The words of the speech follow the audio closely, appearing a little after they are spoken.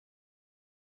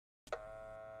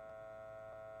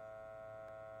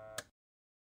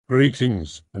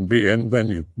Greetings and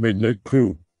bienvenue, Midnight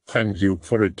Crew. Thank you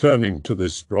for returning to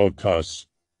this broadcast.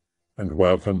 And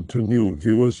welcome to new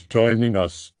viewers joining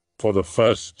us for the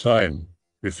first time.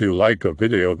 If you like a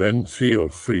video, then feel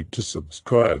free to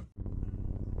subscribe.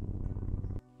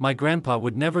 My grandpa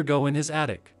would never go in his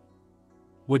attic.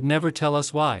 Would never tell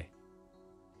us why.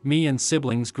 Me and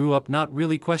siblings grew up not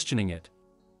really questioning it.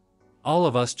 All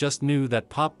of us just knew that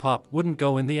Pop wouldn't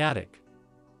go in the attic.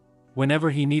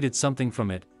 Whenever he needed something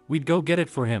from it, we'd go get it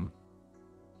for him.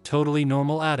 Totally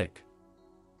normal attic.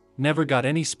 Never got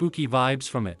any spooky vibes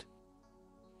from it.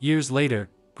 Years later,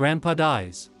 Grandpa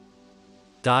dies.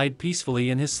 Died peacefully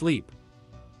in his sleep.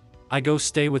 I go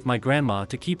stay with my grandma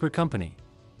to keep her company.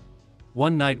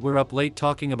 One night we're up late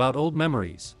talking about old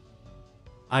memories.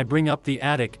 I bring up the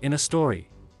attic in a story.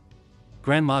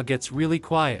 Grandma gets really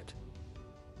quiet.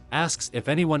 Asks if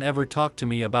anyone ever talked to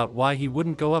me about why he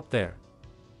wouldn't go up there.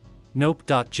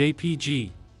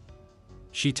 Nope.jpg.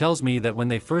 She tells me that when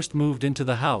they first moved into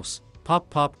the house,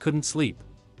 Pop couldn't sleep.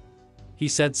 He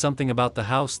said something about the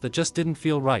house that just didn't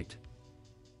feel right.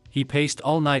 He paced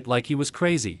all night like he was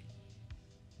crazy.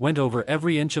 Went over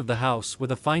every inch of the house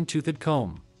with a fine-toothed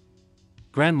comb.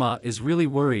 Grandma is really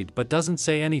worried but doesn't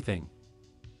say anything.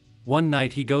 One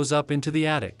night he goes up into the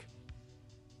attic.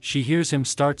 She hears him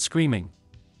start screaming.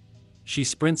 She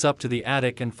sprints up to the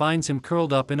attic and finds him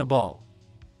curled up in a ball.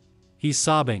 He's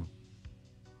sobbing.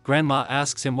 Grandma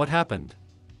asks him what happened.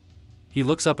 He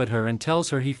looks up at her and tells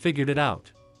her he figured it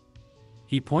out.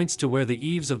 He points to where the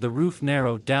eaves of the roof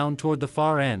narrow down toward the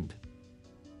far end.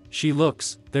 She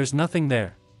looks, there's nothing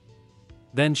there.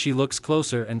 Then she looks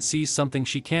closer and sees something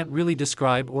she can't really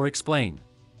describe or explain.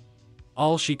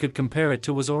 All she could compare it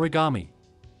to was origami.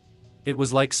 It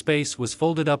was like space was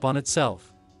folded up on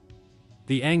itself.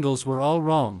 The angles were all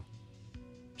wrong.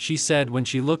 She said when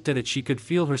she looked at it she could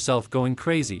feel herself going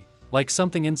crazy, like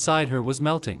something inside her was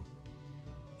melting.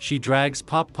 She drags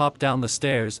Pop down the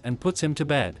stairs and puts him to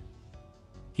bed.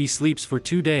 He sleeps for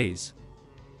 2 days.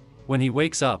 When he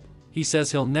wakes up, he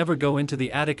says he'll never go into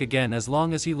the attic again as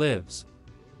long as he lives.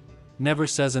 Never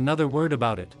says another word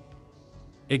about it.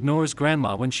 Ignores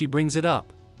Grandma when she brings it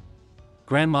up.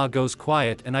 Grandma goes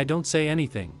quiet and I don't say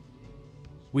anything.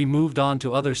 We moved on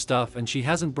to other stuff and she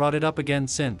hasn't brought it up again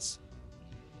since.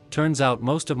 Turns out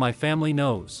most of my family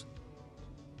knows.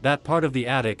 That part of the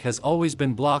attic has always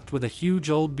been blocked with a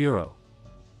huge old bureau.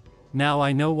 Now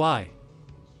I know why.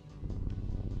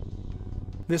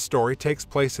 This story takes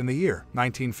place in the year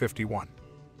 1951.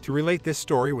 To relate this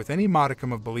story with any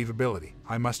modicum of believability,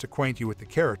 I must acquaint you with the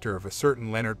character of a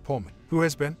certain Leonard Pullman, who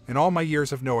has been, in all my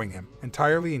years of knowing him,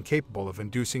 entirely incapable of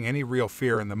inducing any real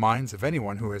fear in the minds of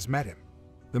anyone who has met him.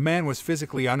 The man was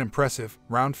physically unimpressive,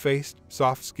 round-faced,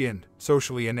 soft-skinned,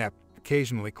 socially inept,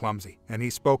 occasionally clumsy, and he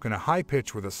spoke in a high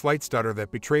pitch with a slight stutter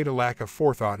that betrayed a lack of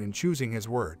forethought in choosing his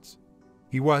words.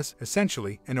 He was,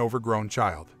 essentially, an overgrown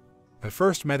child. I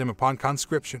first met him upon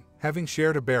conscription, having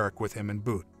shared a barrack with him in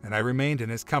boot, and I remained in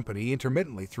his company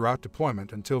intermittently throughout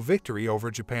deployment until victory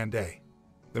over Japan Day.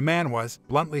 The man was,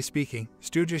 bluntly speaking,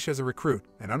 stoogish as a recruit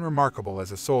and unremarkable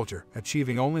as a soldier,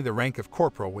 achieving only the rank of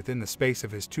corporal within the space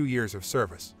of his 2 years of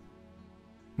service.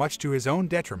 Much to his own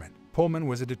detriment, Pullman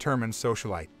was a determined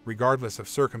socialite, regardless of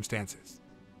circumstances.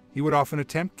 He would often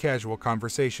attempt casual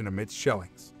conversation amidst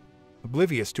shellings,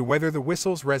 oblivious to whether the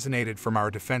whistles resonated from our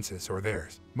defenses or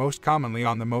theirs, most commonly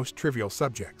on the most trivial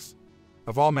subjects.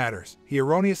 Of all matters, he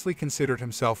erroneously considered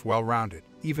himself well-rounded,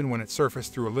 even when it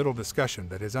surfaced through a little discussion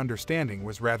that his understanding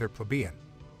was rather plebeian.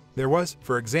 There was,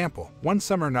 for example, one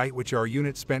summer night which our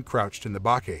unit spent crouched in the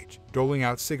bockage, doling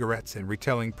out cigarettes and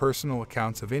retelling personal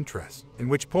accounts of interest, in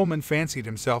which Pullman fancied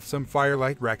himself some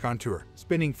firelight raconteur,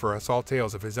 spinning for us all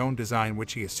tales of his own design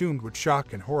which he assumed would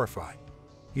shock and horrify.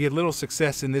 He had little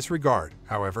success in this regard,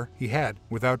 however. He had,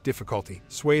 without difficulty,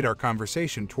 swayed our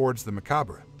conversation towards the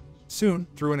macabre. Soon,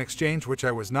 through an exchange which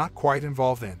I was not quite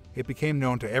involved in, it became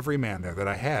known to every man there that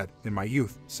I had, in my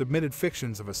youth, submitted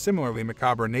fictions of a similarly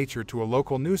macabre nature to a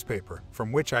local newspaper,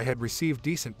 from which I had received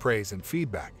decent praise and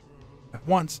feedback. At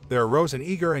once, there arose an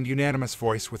eager and unanimous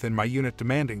voice within my unit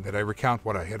demanding that I recount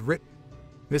what I had written.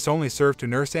 This only served to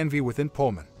nurse envy within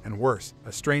Pullman, and worse,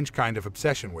 a strange kind of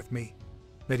obsession with me.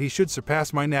 That he should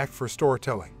surpass my knack for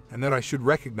storytelling, and that I should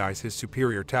recognize his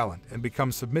superior talent and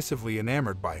become submissively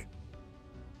enamored by it.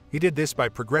 He did this by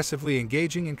progressively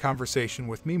engaging in conversation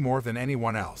with me more than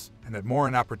anyone else, and at more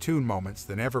inopportune moments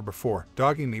than ever before,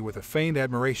 dogging me with a feigned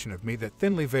admiration of me that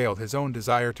thinly veiled his own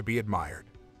desire to be admired.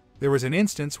 There was an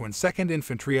instance when 2nd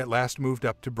Infantry at last moved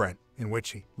up to Brent, in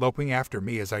which he, loping after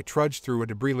me as I trudged through a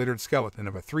debris-littered skeleton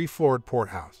of a 3-floored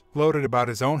porthouse, gloated about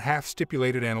his own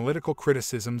half-stipulated analytical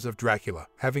criticisms of Dracula,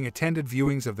 having attended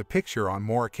viewings of the picture on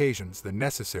more occasions than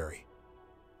necessary.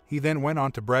 He then went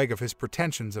on to brag of his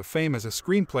pretensions of fame as a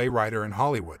screenplay writer in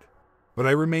Hollywood. But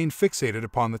I remained fixated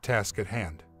upon the task at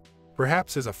hand.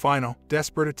 Perhaps as a final,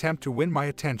 desperate attempt to win my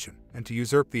attention and to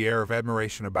usurp the air of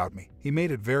admiration about me, he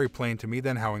made it very plain to me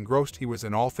then how engrossed he was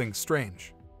in all things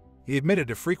strange. He admitted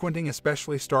to frequenting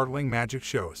especially startling magic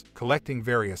shows, collecting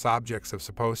various objects of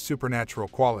supposed supernatural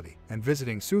quality, and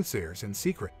visiting soothsayers in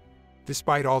secret.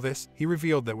 Despite all this, he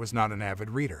revealed that was not an avid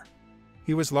reader.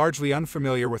 He was largely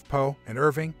unfamiliar with Poe and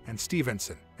Irving and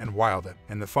Stevenson and Wilde,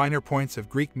 and the finer points of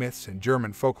Greek myths and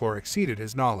German folklore exceeded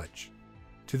his knowledge.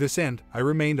 To this end, I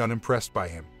remained unimpressed by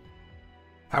him.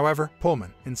 However,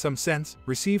 Pullman, in some sense,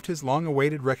 received his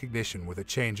long-awaited recognition with a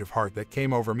change of heart that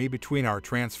came over me between our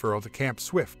transfer to Camp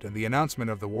Swift and the announcement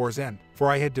of the war's end, for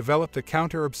I had developed a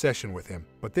counter-obsession with him,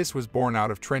 but this was born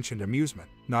out of trenchant amusement,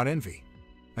 not envy.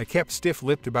 I kept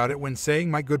stiff-lipped about it when saying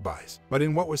my goodbyes, but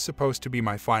in what was supposed to be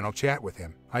my final chat with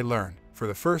him, I learned, for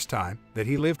the first time, that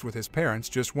he lived with his parents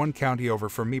just one county over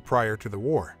from me prior to the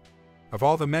war. Of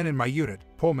all the men in my unit,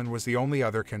 Pullman was the only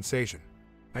other Kansasian.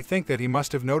 I think that he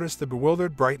must have noticed the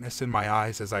bewildered brightness in my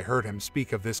eyes as I heard him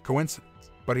speak of this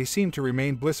coincidence, but he seemed to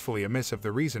remain blissfully amiss of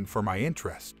the reason for my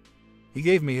interest. He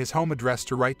gave me his home address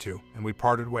to write to, and we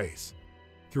parted ways.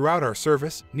 Throughout our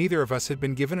service, neither of us had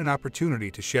been given an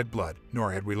opportunity to shed blood,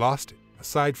 nor had we lost it.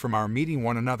 Aside from our meeting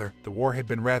one another, the war had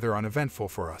been rather uneventful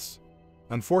for us.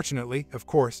 Unfortunately, of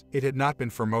course, it had not been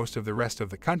for most of the rest of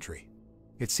the country.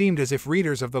 It seemed as if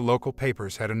readers of the local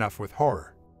papers had enough with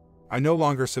horror. I no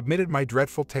longer submitted my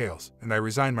dreadful tales, and I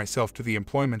resigned myself to the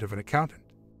employment of an accountant.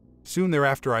 Soon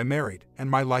thereafter I married,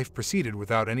 and my life proceeded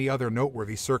without any other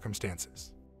noteworthy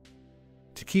circumstances.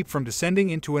 To keep from descending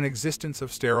into an existence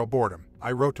of sterile boredom,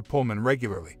 I wrote to Pullman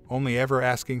regularly, only ever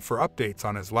asking for updates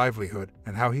on his livelihood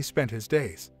and how he spent his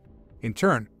days. In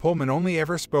turn, Pullman only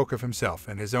ever spoke of himself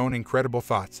and his own incredible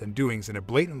thoughts and doings in a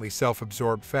blatantly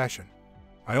self-absorbed fashion.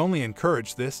 I only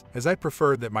encouraged this, as I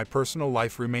preferred that my personal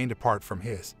life remained apart from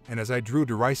his, and as I drew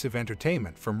derisive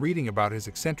entertainment from reading about his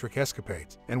eccentric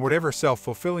escapades and whatever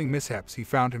self-fulfilling mishaps he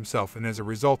found himself in as a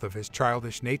result of his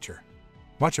childish nature.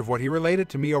 Much of what he related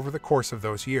to me over the course of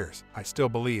those years, I still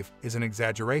believe, is an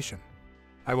exaggeration.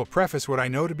 I will preface what I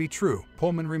know to be true.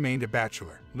 Pullman remained a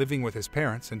bachelor, living with his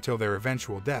parents until their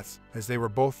eventual deaths, as they were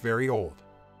both very old.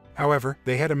 However,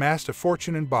 they had amassed a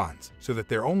fortune in bonds, so that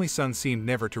their only son seemed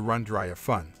never to run dry of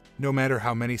funds, no matter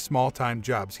how many small-time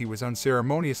jobs he was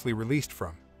unceremoniously released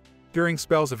from. During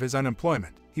spells of his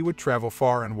unemployment, he would travel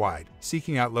far and wide,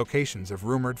 seeking out locations of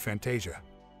rumored fantasia.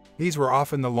 These were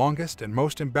often the longest and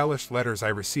most embellished letters I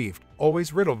received,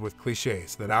 always riddled with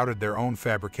clichés that outed their own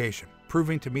fabrication,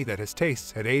 proving to me that his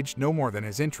tastes had aged no more than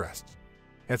his interests.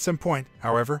 At some point,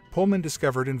 however, Pullman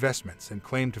discovered investments and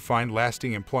claimed to find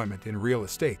lasting employment in real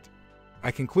estate.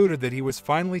 I concluded that he was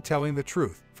finally telling the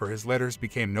truth, for his letters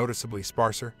became noticeably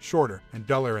sparser, shorter, and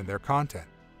duller in their content.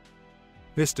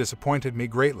 This disappointed me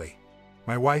greatly.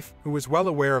 My wife, who was well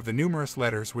aware of the numerous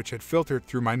letters which had filtered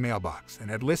through my mailbox and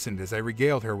had listened as I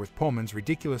regaled her with Pullman's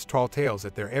ridiculous tall tales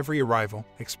at their every arrival,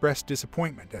 expressed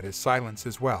disappointment at his silence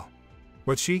as well.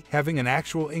 But she, having an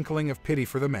actual inkling of pity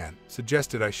for the man,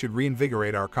 suggested I should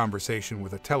reinvigorate our conversation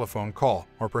with a telephone call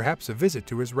or perhaps a visit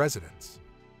to his residence.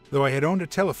 Though I had owned a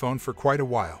telephone for quite a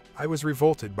while, I was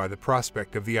revolted by the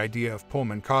prospect of the idea of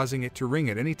Pullman causing it to ring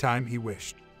at any time he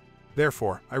wished.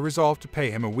 Therefore, I resolved to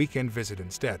pay him a weekend visit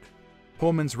instead.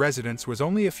 Pullman's residence was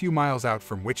only a few miles out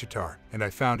from Wichita, and I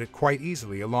found it quite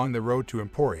easily along the road to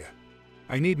Emporia.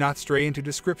 I need not stray into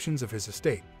descriptions of his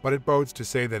estate, but it bodes to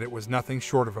say that it was nothing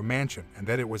short of a mansion and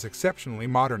that it was exceptionally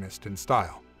modernist in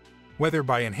style. Whether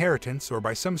by inheritance or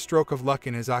by some stroke of luck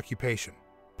in his occupation,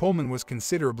 Pullman was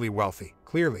considerably wealthy.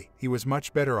 Clearly, he was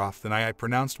much better off than I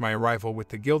pronounced my arrival with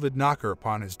the gilded knocker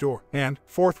upon his door, and,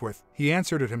 forthwith, he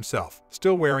answered it himself,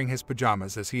 still wearing his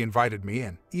pajamas as he invited me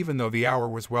in, even though the hour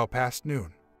was well past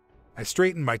noon. I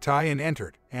straightened my tie and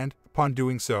entered, and, upon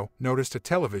doing so, noticed a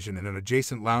television in an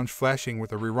adjacent lounge flashing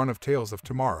with a rerun of Tales of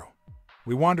Tomorrow.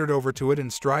 We wandered over to it in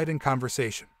stride and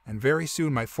conversation, and very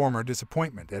soon my former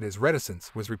disappointment at his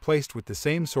reticence was replaced with the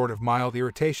same sort of mild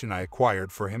irritation I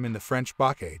acquired for him in the French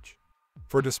Bach age.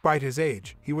 For despite his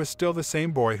age, he was still the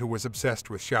same boy who was obsessed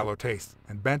with shallow tastes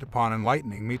and bent upon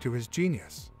enlightening me to his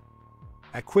genius.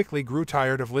 I quickly grew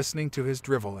tired of listening to his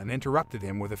drivel and interrupted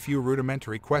him with a few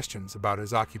rudimentary questions about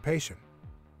his occupation.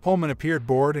 Pullman appeared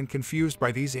bored and confused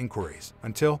by these inquiries,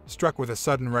 until, struck with a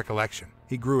sudden recollection,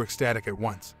 he grew ecstatic at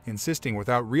once, insisting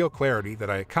without real clarity that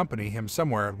I accompany him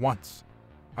somewhere at once.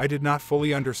 I did not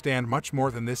fully understand much more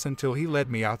than this until he led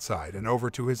me outside and over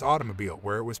to his automobile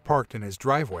where it was parked in his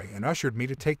driveway and ushered me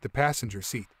to take the passenger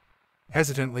seat.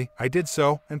 Hesitantly, I did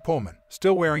so, and Pullman,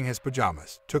 still wearing his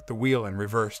pajamas, took the wheel and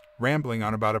reversed, rambling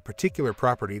on about a particular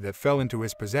property that fell into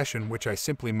his possession which I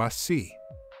simply must see.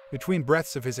 Between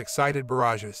breaths of his excited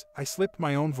barrages, I slipped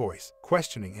my own voice,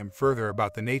 questioning him further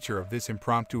about the nature of this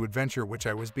impromptu adventure which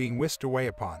I was being whisked away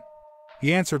upon.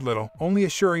 He answered little, only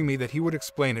assuring me that he would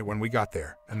explain it when we got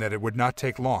there, and that it would not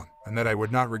take long, and that I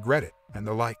would not regret it, and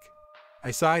the like.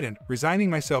 I sighed and, resigning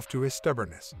myself to his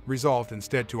stubbornness, resolved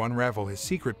instead to unravel his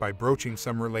secret by broaching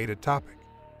some related topic.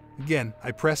 Again,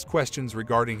 I pressed questions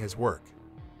regarding his work.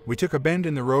 We took a bend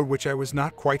in the road which I was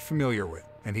not quite familiar with,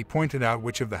 and he pointed out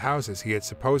which of the houses he had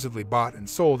supposedly bought and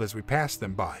sold as we passed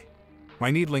them by. My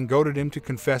needling goaded him to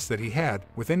confess that he had,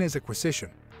 within his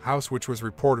acquisition, a house which was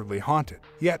reportedly haunted.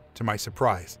 Yet, to my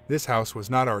surprise, this house was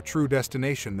not our true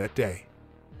destination that day.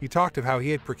 He talked of how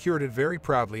he had procured it very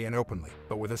proudly and openly,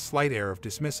 but with a slight air of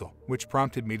dismissal, which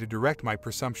prompted me to direct my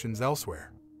presumptions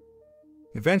elsewhere.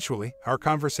 Eventually, our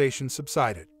conversation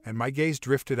subsided, and my gaze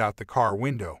drifted out the car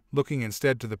window, looking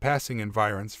instead to the passing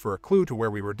environs for a clue to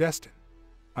where we were destined.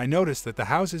 I noticed that the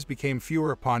houses became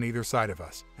fewer upon either side of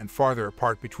us, and farther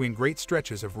apart between great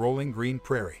stretches of rolling green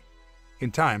prairie.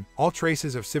 In time, all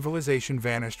traces of civilization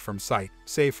vanished from sight,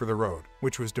 save for the road,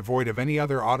 which was devoid of any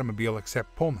other automobile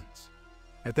except Pullman's.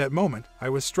 At that moment, I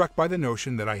was struck by the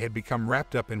notion that I had become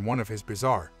wrapped up in one of his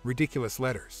bizarre, ridiculous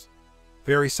letters.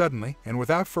 Very suddenly, and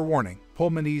without forewarning,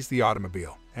 Pullman eased the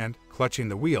automobile, and, clutching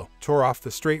the wheel, tore off the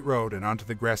straight road and onto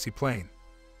the grassy plain.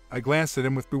 I glanced at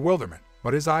him with bewilderment,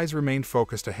 but his eyes remained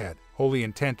focused ahead, wholly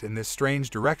intent in this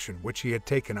strange direction which he had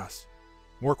taken us.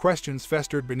 More questions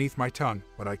festered beneath my tongue,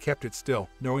 but I kept it still,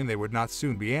 knowing they would not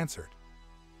soon be answered.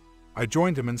 I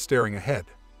joined him in staring ahead.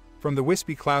 From the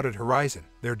wispy clouded horizon,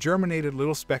 there germinated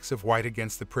little specks of white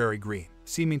against the prairie green,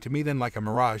 seeming to me then like a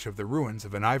mirage of the ruins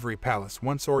of an ivory palace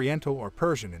once Oriental or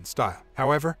Persian in style.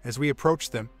 However, as we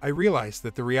approached them, I realized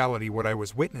that the reality what I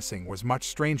was witnessing was much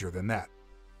stranger than that.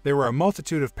 There were a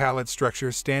multitude of pallid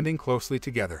structures standing closely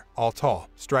together, all tall,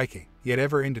 striking, yet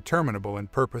ever indeterminable in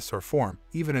purpose or form,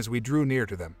 even as we drew near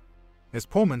to them. As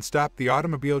Pullman stopped the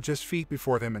automobile just feet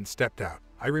before them and stepped out,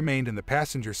 I remained in the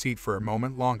passenger seat for a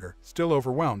moment longer, still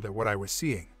overwhelmed at what I was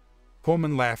seeing.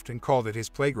 Pullman laughed and called it his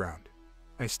playground.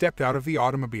 I stepped out of the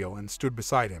automobile and stood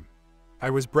beside him. I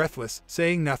was breathless,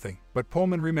 saying nothing, but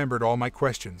Pullman remembered all my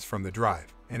questions from the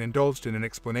drive, and indulged in an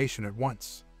explanation at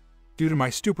once. Due to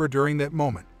my stupor during that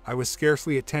moment, I was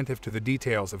scarcely attentive to the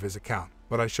details of his account,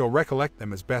 but I shall recollect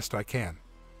them as best I can.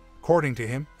 According to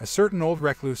him, a certain old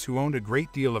recluse who owned a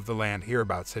great deal of the land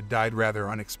hereabouts had died rather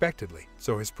unexpectedly,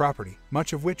 so his property,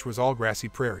 much of which was all grassy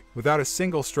prairie, without a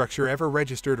single structure ever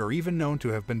registered or even known to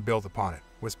have been built upon it,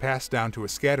 was passed down to a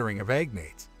scattering of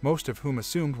agnates, most of whom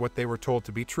assumed what they were told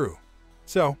to be true.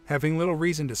 So, having little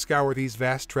reason to scour these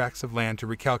vast tracts of land to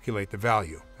recalculate the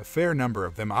value, a fair number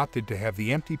of them opted to have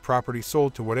the empty property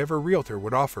sold to whatever realtor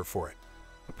would offer for it.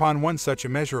 Upon one such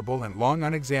immeasurable and long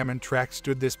unexamined tract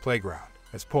stood this playground,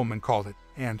 as Pullman called it,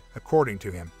 and, according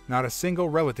to him, not a single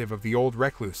relative of the old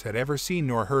recluse had ever seen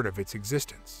nor heard of its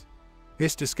existence.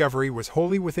 This discovery was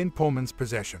wholly within Pullman's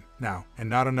possession, now, and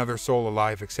not another soul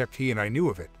alive except he and I knew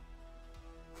of it.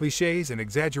 Clichés and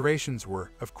exaggerations were,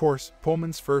 of course,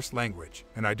 Pullman's first language,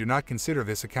 and I do not consider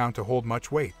this account to hold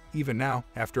much weight, even now,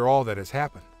 after all that has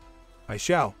happened. I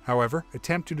shall, however,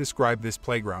 attempt to describe this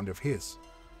playground of his.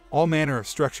 All manner of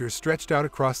structures stretched out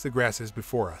across the grasses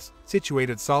before us,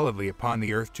 situated solidly upon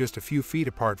the earth just a few feet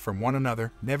apart from one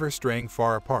another, never straying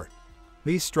far apart.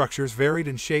 These structures varied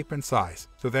in shape and size,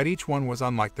 so that each one was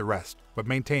unlike the rest, but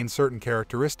maintained certain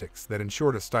characteristics that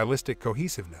ensured a stylistic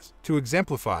cohesiveness. To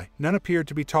exemplify, none appeared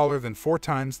to be taller than 4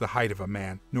 times the height of a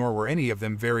man, nor were any of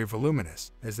them very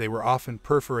voluminous, as they were often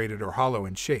perforated or hollow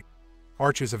in shape.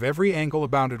 Arches of every angle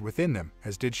abounded within them,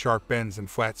 as did sharp bends and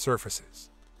flat surfaces.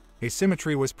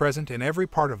 Asymmetry was present in every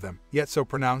part of them, yet so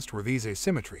pronounced were these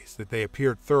asymmetries that they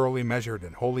appeared thoroughly measured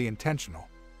and wholly intentional.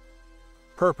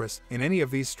 Purpose, in any of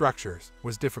these structures,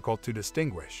 was difficult to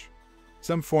distinguish.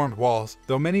 Some formed walls,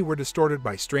 though many were distorted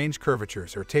by strange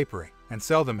curvatures or tapering, and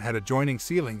seldom had adjoining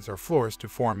ceilings or floors to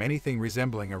form anything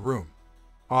resembling a room.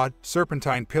 Odd,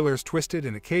 serpentine pillars twisted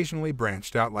and occasionally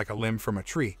branched out like a limb from a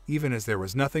tree, even as there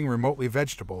was nothing remotely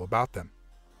vegetable about them.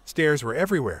 Stairs were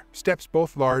everywhere, steps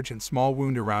both large and small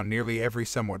wound around nearly every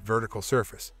somewhat vertical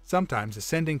surface, sometimes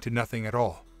ascending to nothing at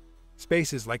all.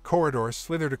 Spaces like corridors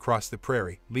slithered across the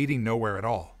prairie, leading nowhere at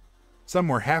all. Some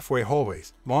were halfway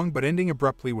hallways, long but ending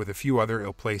abruptly with a few other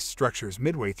ill-placed structures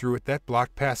midway through it that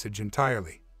blocked passage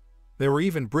entirely. There were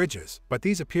even bridges, but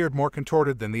these appeared more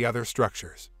contorted than the other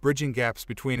structures, bridging gaps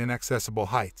between inaccessible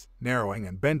heights, narrowing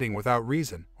and bending without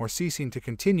reason, or ceasing to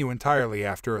continue entirely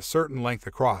after a certain length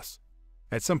across.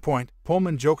 At some point,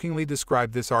 Pullman jokingly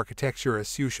described this architecture as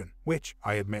Suitian, which,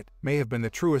 I admit, may have been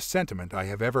the truest sentiment I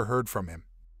have ever heard from him.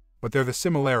 But there the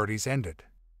similarities ended.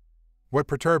 What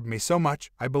perturbed me so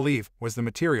much, I believe, was the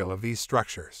material of these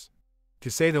structures. To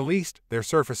say the least, their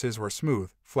surfaces were smooth,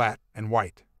 flat, and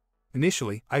white.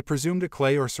 Initially, I presumed a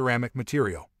clay or ceramic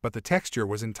material, but the texture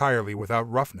was entirely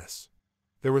without roughness.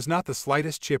 There was not the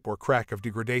slightest chip or crack of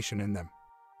degradation in them.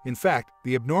 In fact,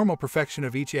 the abnormal perfection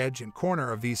of each edge and corner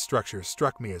of these structures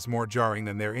struck me as more jarring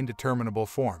than their indeterminable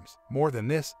forms. More than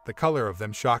this, the color of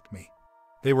them shocked me.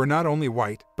 They were not only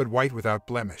white, but white without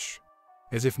blemish,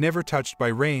 as if never touched by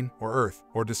rain or earth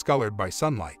or discolored by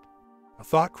sunlight. A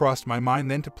thought crossed my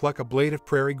mind then to pluck a blade of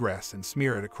prairie grass and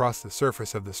smear it across the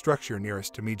surface of the structure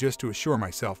nearest to me just to assure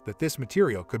myself that this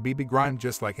material could be begrimed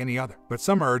just like any other. But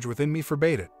some urge within me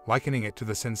forbade it, likening it to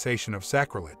the sensation of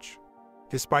sacrilege.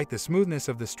 Despite the smoothness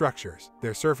of the structures,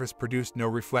 their surface produced no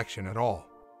reflection at all.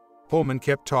 Pullman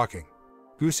kept talking.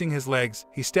 Goosing his legs,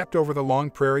 he stepped over the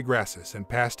long prairie grasses and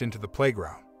passed into the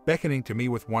playground, beckoning to me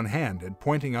with one hand and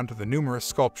pointing onto the numerous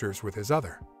sculptures with his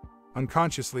other.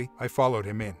 Unconsciously, I followed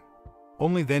him in.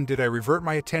 Only then did I revert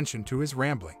my attention to his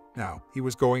rambling. Now, he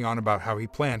was going on about how he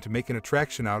planned to make an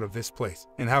attraction out of this place,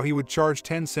 and how he would charge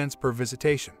 10 cents per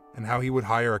visitation, and how he would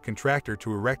hire a contractor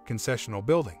to erect concessional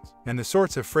buildings, and the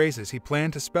sorts of phrases he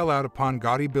planned to spell out upon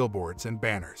gaudy billboards and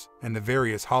banners, and the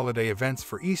various holiday events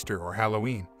for Easter or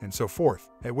Halloween, and so forth,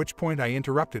 at which point I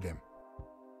interrupted him.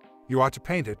 "You ought to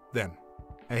paint it, then."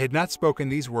 I had not spoken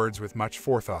these words with much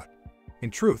forethought. In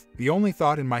truth, the only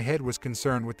thought in my head was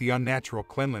concerned with the unnatural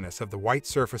cleanliness of the white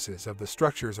surfaces of the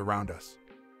structures around us.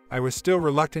 I was still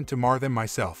reluctant to mar them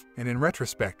myself, and in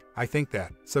retrospect, I think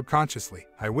that, subconsciously,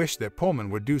 I wished that Pullman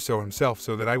would do so himself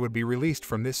so that I would be released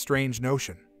from this strange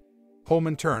notion.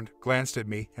 Pullman turned, glanced at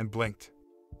me, and blinked.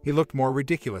 He looked more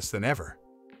ridiculous than ever.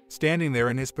 Standing there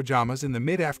in his pajamas in the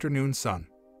mid-afternoon sun,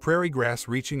 prairie grass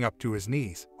reaching up to his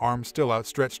knees, arms still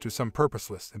outstretched to some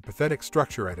purposeless and pathetic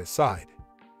structure at his side.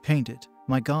 "Paint it.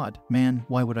 My God, man,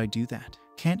 why would I do that?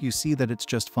 Can't you see that it's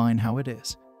just fine how it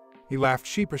is?" He laughed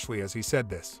sheepishly as he said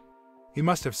this. He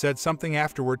must have said something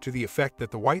afterward to the effect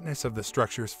that the whiteness of the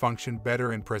structures functioned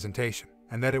better in presentation,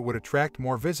 and that it would attract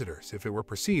more visitors if it were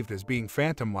perceived as being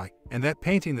phantom-like, and that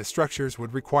painting the structures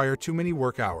would require too many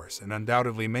work hours and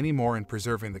undoubtedly many more in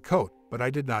preserving the coat, but I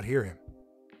did not hear him.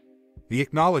 The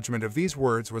acknowledgement of these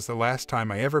words was the last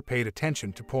time I ever paid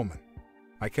attention to Pullman.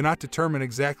 I cannot determine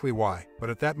exactly why,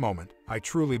 but at that moment, I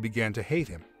truly began to hate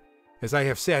him. As I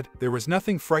have said, there was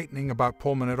nothing frightening about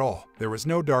Pullman at all. There was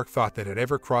no dark thought that had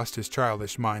ever crossed his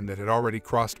childish mind that had already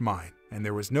crossed mine, and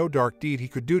there was no dark deed he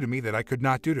could do to me that I could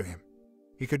not do to him.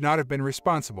 He could not have been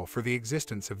responsible for the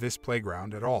existence of this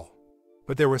playground at all.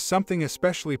 But there was something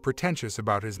especially pretentious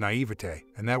about his naivete,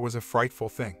 and that was a frightful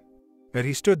thing. That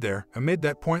he stood there, amid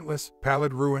that pointless,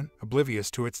 pallid ruin,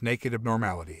 oblivious to its naked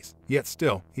abnormalities. Yet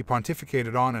still, he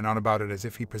pontificated on and on about it as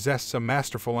if he possessed some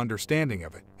masterful understanding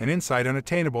of it, an insight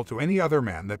unattainable to any other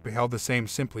man that beheld the same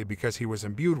simply because he was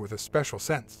imbued with a special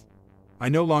sense. I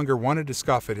no longer wanted to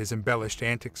scoff at his embellished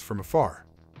antics from afar.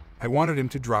 I wanted him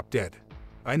to drop dead.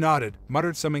 I nodded,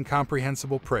 muttered some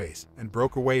incomprehensible praise, and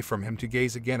broke away from him to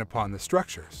gaze again upon the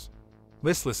structures.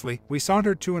 Listlessly, we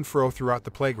sauntered to and fro throughout the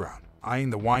playground, eyeing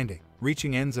the winding,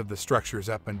 reaching ends of the structures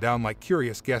up and down like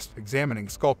curious guests examining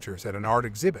sculptures at an art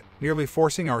exhibit, nearly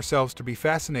forcing ourselves to be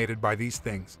fascinated by these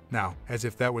things, now, as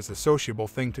if that was the sociable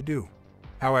thing to do.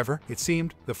 However, it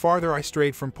seemed, the farther I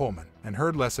strayed from Pullman, and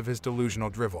heard less of his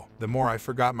delusional drivel, the more I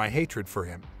forgot my hatred for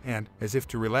him, and, as if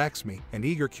to relax me, an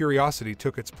eager curiosity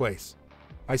took its place.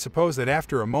 I suppose that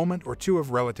after a moment or two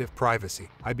of relative privacy,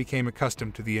 I became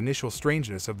accustomed to the initial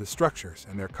strangeness of the structures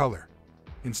and their color.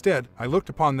 Instead, I looked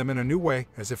upon them in a new way,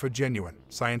 as if a genuine,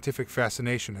 scientific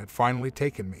fascination had finally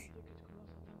taken me.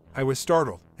 I was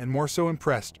startled, and more so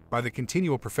impressed, by the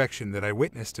continual perfection that I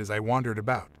witnessed as I wandered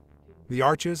about. The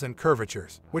arches and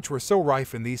curvatures, which were so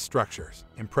rife in these structures,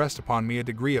 impressed upon me a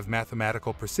degree of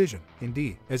mathematical precision,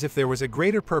 indeed, as if there was a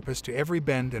greater purpose to every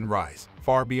bend and rise,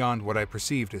 far beyond what I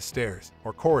perceived as stairs,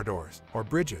 or corridors, or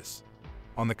bridges.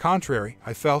 On the contrary,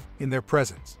 I felt, in their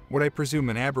presence, what I presume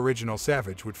an aboriginal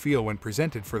savage would feel when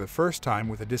presented for the first time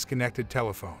with a disconnected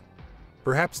telephone.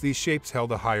 Perhaps these shapes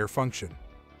held a higher function.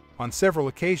 On several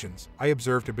occasions, I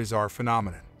observed a bizarre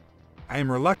phenomenon. I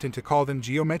am reluctant to call them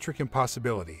geometric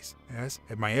impossibilities, as,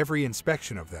 at my every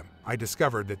inspection of them, I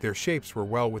discovered that their shapes were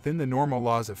well within the normal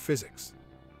laws of physics.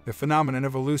 The phenomenon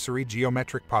of illusory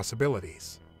geometric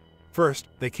possibilities. First,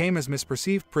 they came as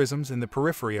misperceived prisms in the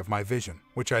periphery of my vision,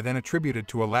 which I then attributed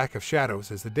to a lack of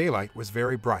shadows as the daylight was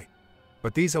very bright.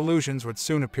 But these illusions would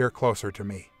soon appear closer to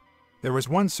me. There was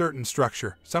one certain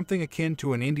structure, something akin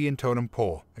to an Indian totem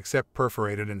pole, except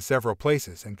perforated in several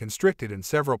places and constricted in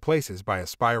several places by a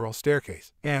spiral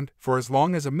staircase, and, for as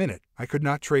long as a minute, I could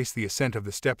not trace the ascent of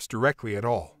the steps directly at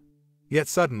all. Yet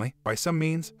suddenly, by some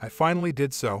means, I finally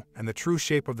did so, and the true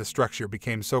shape of the structure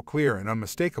became so clear and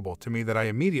unmistakable to me that I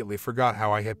immediately forgot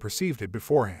how I had perceived it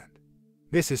beforehand.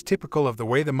 This is typical of the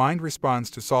way the mind responds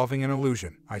to solving an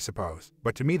illusion, I suppose,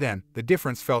 but to me then, the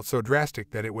difference felt so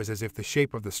drastic that it was as if the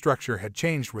shape of the structure had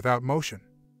changed without motion.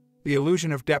 The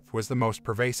illusion of depth was the most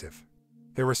pervasive.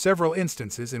 There were several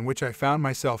instances in which I found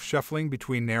myself shuffling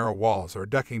between narrow walls or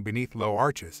ducking beneath low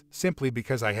arches, simply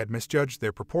because I had misjudged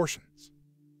their proportions.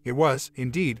 It was,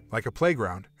 indeed, like a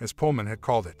playground, as Pullman had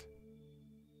called it.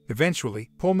 Eventually,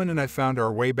 Pullman and I found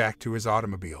our way back to his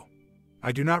automobile.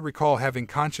 I do not recall having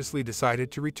consciously decided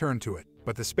to return to it,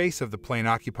 but the space of the plane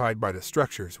occupied by the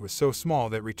structures was so small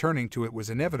that returning to it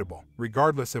was inevitable,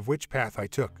 regardless of which path I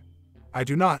took. I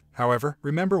do not, however,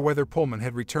 remember whether Pullman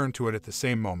had returned to it at the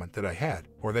same moment that I had,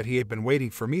 or that he had been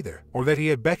waiting for me there, or that he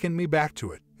had beckoned me back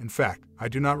to it. In fact, I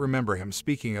do not remember him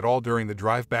speaking at all during the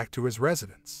drive back to his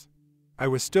residence. I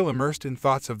was still immersed in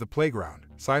thoughts of the playground,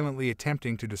 silently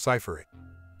attempting to decipher it,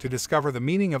 to discover the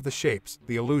meaning of the shapes,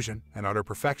 the illusion, and utter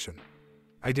perfection.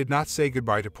 I did not say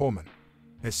goodbye to Pullman.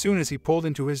 As soon as he pulled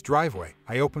into his driveway,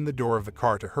 I opened the door of the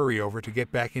car to hurry over to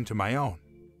get back into my own.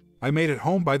 I made it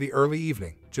home by the early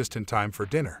evening, just in time for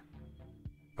dinner.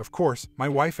 Of course, my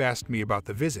wife asked me about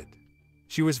the visit.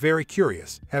 She was very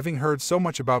curious, having heard so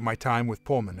much about my time with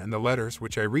Pullman and the letters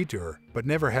which I read to her, but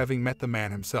never having met the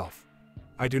man himself.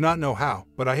 I do not know how,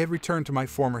 but I had returned to my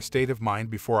former state of mind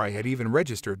before I had even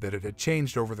registered that it had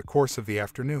changed over the course of the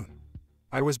afternoon.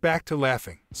 I was back to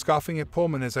laughing, scoffing at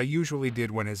Pullman as I usually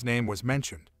did when his name was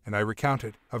mentioned, and I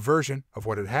recounted a version of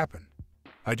what had happened.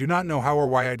 I do not know how or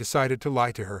why I decided to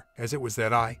lie to her, as it was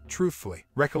that I, truthfully,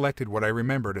 recollected what I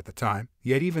remembered at the time,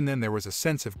 yet even then there was a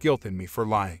sense of guilt in me for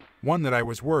lying, one that I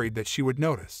was worried that she would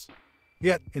notice.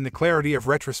 Yet, in the clarity of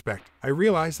retrospect, I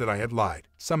realized that I had lied,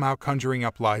 somehow conjuring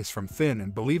up lies from thin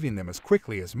and believing them as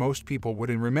quickly as most people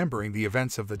would in remembering the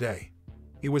events of the day.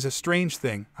 It was a strange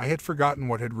thing, I had forgotten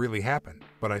what had really happened,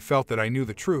 but I felt that I knew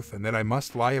the truth and that I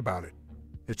must lie about it.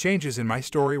 The changes in my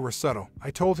story were subtle.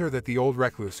 I told her that the old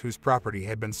recluse whose property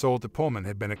had been sold to Pullman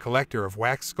had been a collector of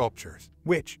wax sculptures,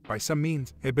 which, by some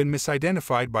means, had been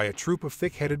misidentified by a troop of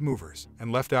thick-headed movers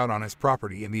and left out on his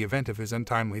property in the event of his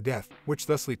untimely death, which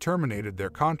thusly terminated their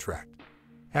contract.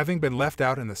 Having been left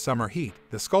out in the summer heat,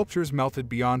 the sculptures melted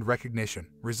beyond recognition,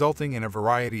 resulting in a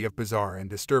variety of bizarre and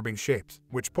disturbing shapes,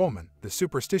 which Pullman, the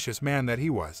superstitious man that he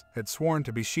was, had sworn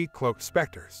to be sheet-cloaked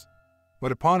specters.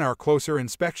 But upon our closer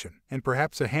inspection, and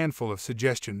perhaps a handful of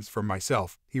suggestions from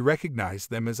myself, he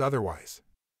recognized them as otherwise.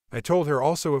 I told her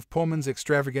also of Pullman's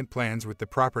extravagant plans with the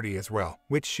property as well,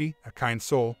 which she, a kind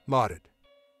soul, lauded.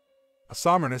 A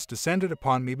somberness descended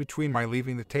upon me between my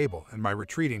leaving the table and my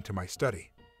retreating to my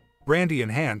study. Brandy in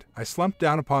hand, I slumped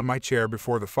down upon my chair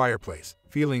before the fireplace,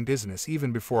 feeling dizziness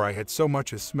even before I had so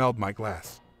much as smelled my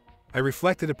glass. I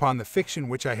reflected upon the fiction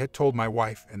which I had told my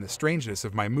wife and the strangeness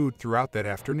of my mood throughout that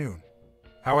afternoon.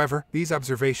 However, these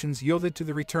observations yielded to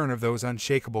the return of those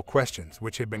unshakable questions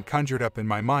which had been conjured up in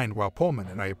my mind while Pullman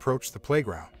and I approached the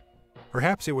playground.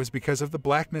 Perhaps it was because of the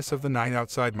blackness of the night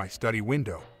outside my study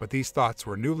window, but these thoughts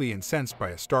were newly incensed by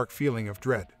a stark feeling of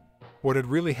dread. What had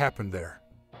really happened there?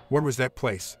 What was that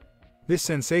place? This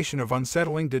sensation of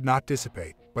unsettling did not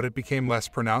dissipate, but it became less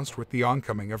pronounced with the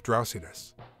oncoming of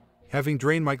drowsiness. Having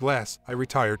drained my glass, I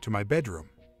retired to my bedroom.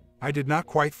 I did not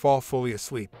quite fall fully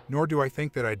asleep, nor do I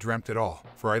think that I dreamt at all,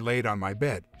 for I laid on my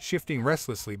bed, shifting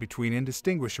restlessly between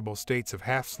indistinguishable states of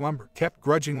half-slumber, kept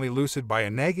grudgingly lucid by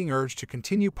a nagging urge to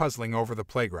continue puzzling over the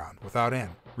playground without end,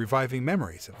 reviving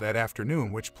memories of that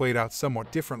afternoon which played out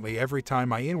somewhat differently every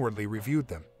time I inwardly reviewed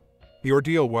them. The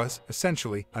ordeal was,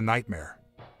 essentially, a nightmare.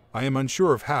 I am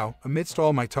unsure of how, amidst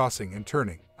all my tossing and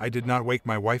turning, I did not wake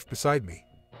my wife beside me.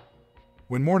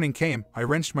 When morning came, I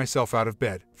wrenched myself out of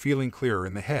bed, feeling clearer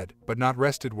in the head, but not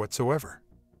rested whatsoever.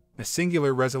 A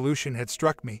singular resolution had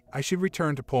struck me. I should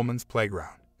return to Pullman's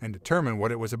playground, and determine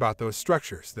what it was about those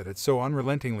structures that had so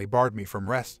unrelentingly barred me from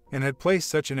rest, and had placed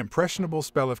such an impressionable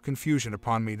spell of confusion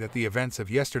upon me that the events of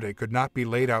yesterday could not be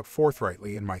laid out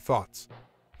forthrightly in my thoughts.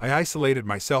 I isolated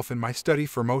myself in my study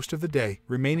for most of the day,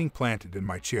 remaining planted in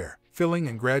my chair, filling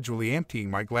and gradually emptying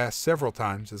my glass several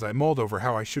times as I mulled over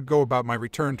how I should go about my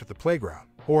return to the playground.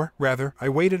 Or, rather, I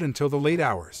waited until the late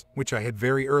hours, which I had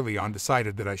very early on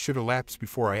decided that I should elapse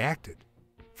before I acted.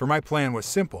 For my plan was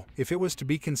simple. If it was to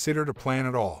be considered a plan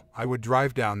at all, I would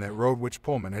drive down that road which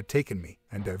Pullman had taken me,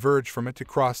 and diverge from it to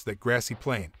cross that grassy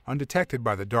plain, undetected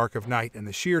by the dark of night and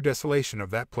the sheer desolation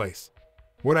of that place.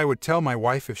 What I would tell my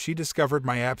wife if she discovered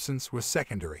my absence was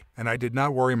secondary, and I did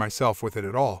not worry myself with it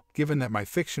at all, given that my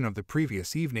fiction of the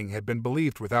previous evening had been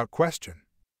believed without question.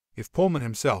 If Pullman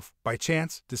himself, by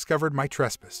chance, discovered my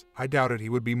trespass, I doubted he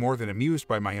would be more than amused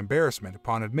by my embarrassment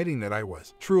upon admitting that I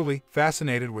was truly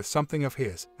fascinated with something of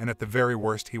his, and at the very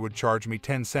worst he would charge me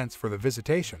 10 cents for the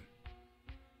visitation.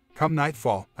 Come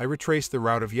nightfall, I retraced the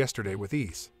route of yesterday with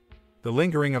ease. The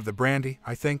lingering of the brandy,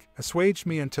 I think, assuaged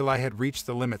me until I had reached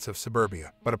the limits of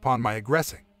suburbia, but upon my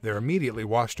egressing, there immediately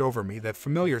washed over me that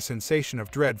familiar sensation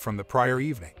of dread from the prior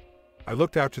evening. I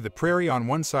looked out to the prairie on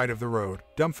one side of the road,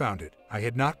 dumbfounded. I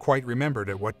had not quite remembered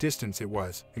at what distance it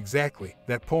was, exactly,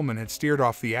 that Pullman had steered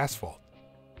off the asphalt.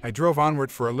 I drove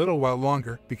onward for a little while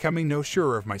longer, becoming no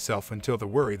surer of myself until the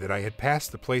worry that I had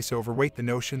passed the place overweighed the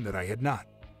notion that I had not.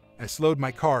 I slowed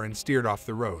my car and steered off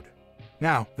the road.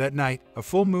 Now, that night, a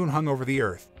full moon hung over the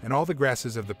earth, and all the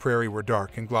grasses of the prairie were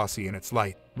dark and glossy in its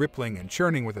light, rippling and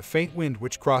churning with a faint wind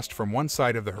which crossed from one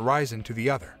side of the horizon to the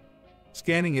other.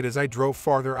 Scanning it as I drove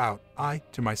farther out, I,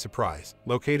 to my surprise,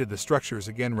 located the structures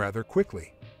again rather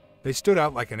quickly. They stood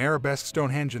out like an arabesque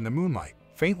Stonehenge in the moonlight,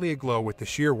 faintly aglow with the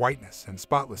sheer whiteness and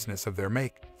spotlessness of their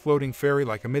make, floating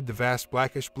fairy-like amid the vast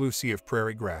blackish-blue sea of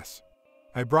prairie grass.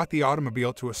 I brought the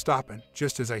automobile to a stop, and,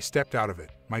 just as I stepped out of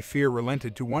it, my fear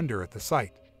relented to wonder at the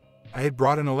sight. I had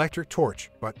brought an electric torch,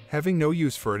 but, having no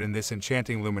use for it in this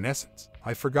enchanting luminescence,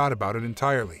 I forgot about it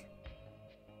entirely.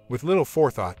 With little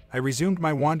forethought, I resumed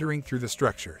my wandering through the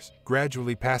structures,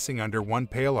 gradually passing under one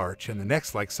pale arch and the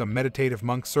next like some meditative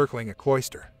monk circling a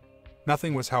cloister.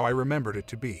 Nothing was how I remembered it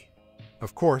to be.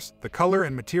 Of course, the color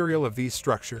and material of these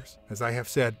structures, as I have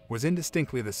said, was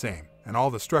indistinctly the same, and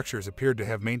all the structures appeared to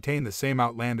have maintained the same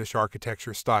outlandish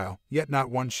architecture style, yet not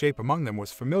one shape among them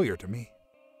was familiar to me.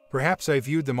 Perhaps I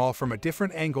viewed them all from a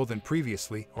different angle than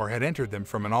previously, or had entered them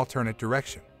from an alternate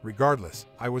direction. Regardless,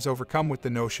 I was overcome with the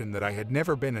notion that I had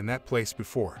never been in that place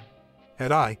before.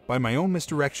 Had I, by my own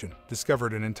misdirection,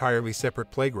 discovered an entirely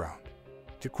separate playground?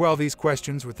 To quell these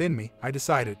questions within me, I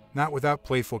decided, not without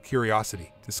playful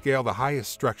curiosity, to scale the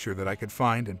highest structure that I could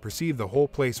find and perceive the whole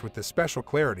place with the special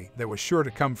clarity that was sure to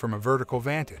come from a vertical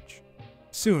vantage.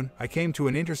 Soon, I came to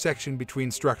an intersection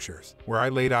between structures, where I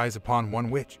laid eyes upon one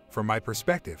which, from my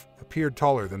perspective, appeared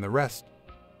taller than the rest.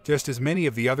 Just as many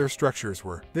of the other structures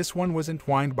were, this one was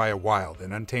entwined by a wild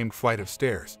and untamed flight of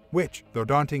stairs, which, though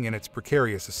daunting in its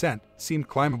precarious ascent, seemed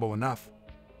climbable enough.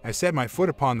 I set my foot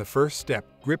upon the first step,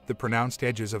 gripped the pronounced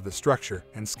edges of the structure,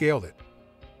 and scaled it.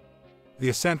 The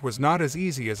ascent was not as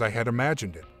easy as I had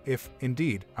imagined it, if,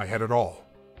 indeed, I had at all.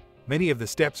 Many of the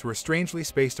steps were strangely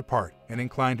spaced apart and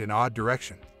inclined in odd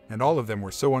directions, and all of them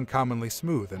were so uncommonly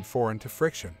smooth and foreign to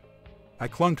friction. I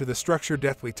clung to the structure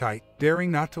deathly tight,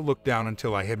 daring not to look down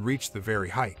until I had reached the very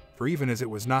height, for even as it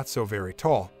was not so very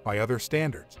tall, by other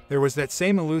standards, there was that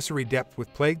same illusory depth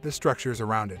which plagued the structures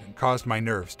around it and caused my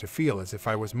nerves to feel as if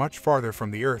I was much farther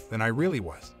from the earth than I really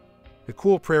was. The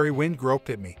cool prairie wind groped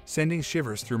at me, sending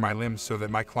shivers through my limbs so that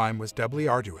my climb was doubly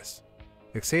arduous.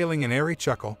 Exhaling an airy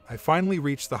chuckle, I finally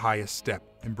reached the highest step,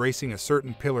 embracing a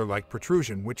certain pillar-like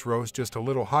protrusion which rose just a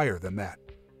little higher than that.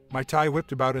 My tie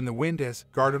whipped about in the wind as,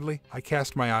 guardedly, I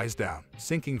cast my eyes down,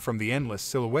 sinking from the endless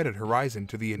silhouetted horizon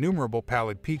to the innumerable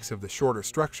pallid peaks of the shorter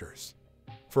structures.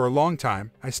 For a long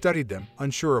time, I studied them,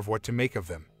 unsure of what to make of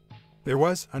them. There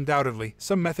was, undoubtedly,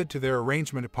 some method to their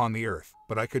arrangement upon the earth,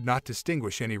 but I could not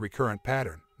distinguish any recurrent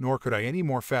pattern, nor could I any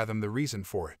more fathom the reason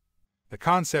for it. The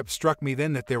concept struck me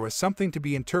then that there was something to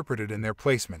be interpreted in their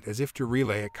placement as if to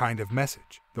relay a kind of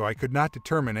message, though I could not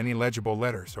determine any legible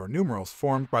letters or numerals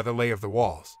formed by the lay of the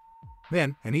walls.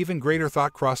 Then, an even greater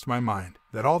thought crossed my mind,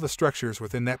 that all the structures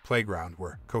within that playground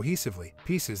were, cohesively,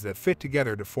 pieces that fit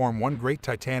together to form one great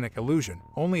titanic illusion,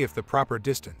 only if the proper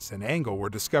distance and angle were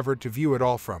discovered to view it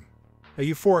all from. A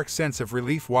euphoric sense of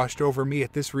relief washed over me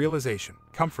at this realization,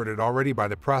 comforted already by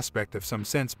the prospect of some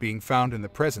sense being found in the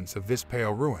presence of this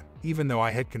pale ruin, even though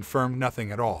I had confirmed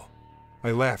nothing at all.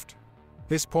 I left.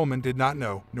 This Pullman did not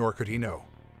know, nor could he know.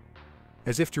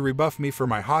 As if to rebuff me for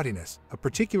my haughtiness, a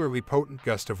particularly potent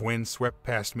gust of wind swept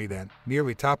past me then,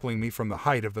 nearly toppling me from the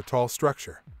height of the tall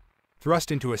structure.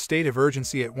 Thrust into a state of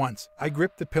urgency at once, I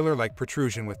gripped the pillar-like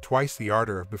protrusion with twice the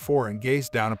ardor of before and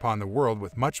gazed down upon the world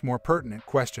with much more pertinent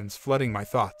questions flooding my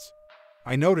thoughts.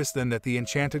 I noticed then that the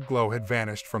enchanted glow had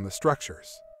vanished from the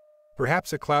structures.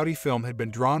 Perhaps a cloudy film had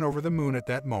been drawn over the moon at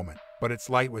that moment, but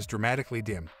its light was dramatically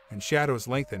dimmed, and shadows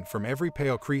lengthened from every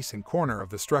pale crease and corner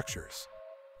of the structures.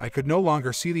 I could no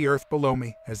longer see the earth below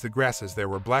me, as the grasses there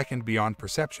were blackened beyond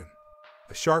perception.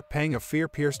 A sharp pang of fear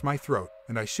pierced my throat,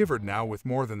 and I shivered now with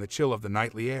more than the chill of the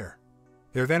nightly air.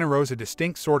 There then arose a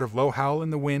distinct sort of low howl in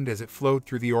the wind as it flowed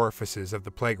through the orifices of the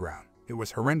playground. It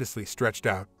was horrendously stretched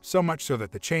out, so much so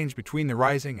that the change between the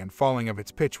rising and falling of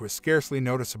its pitch was scarcely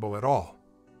noticeable at all.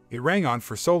 It rang on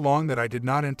for so long that I did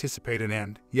not anticipate an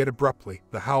end, yet abruptly,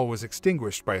 the howl was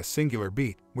extinguished by a singular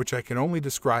beat, which I can only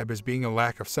describe as being a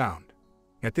lack of sound.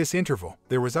 At this interval,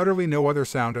 there was utterly no other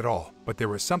sound at all, but there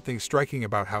was something striking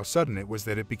about how sudden it was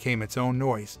that it became its own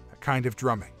noise, a kind of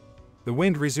drumming. The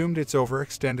wind resumed its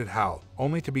overextended howl,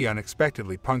 only to be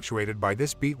unexpectedly punctuated by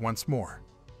this beat once more.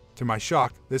 To my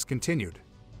shock, this continued.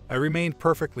 I remained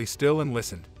perfectly still and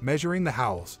listened, measuring the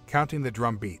howls, counting the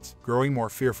drum beats, growing more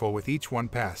fearful with each one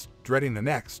passed, dreading the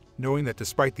next, knowing that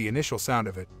despite the initial sound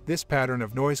of it, this pattern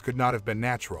of noise could not have been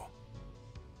natural.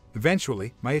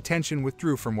 Eventually, my attention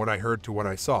withdrew from what I heard to what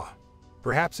I saw.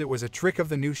 Perhaps it was a trick of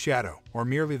the new shadow, or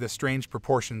merely the strange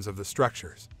proportions of the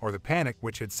structures, or the panic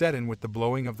which had set in with the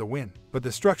blowing of the wind, but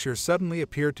the structures suddenly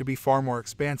appeared to be far more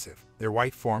expansive, their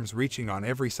white forms reaching on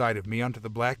every side of me onto the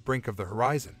black brink of the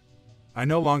horizon. I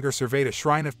no longer surveyed a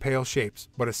shrine of pale shapes,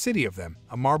 but a city of them,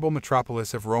 a marble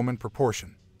metropolis of Roman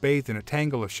proportion, bathed in a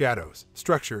tangle of shadows,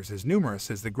 structures as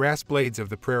numerous as the grass blades of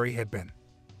the prairie had been.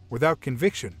 Without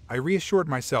conviction, I reassured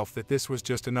myself that this was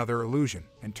just another illusion,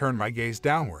 and turned my gaze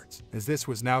downwards, as this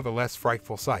was now the less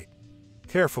frightful sight.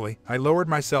 Carefully, I lowered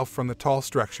myself from the tall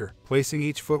structure, placing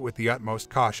each foot with the utmost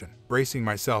caution, bracing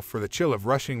myself for the chill of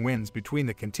rushing winds between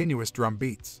the continuous drum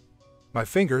beats. My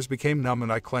fingers became numb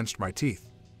and I clenched my teeth.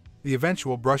 The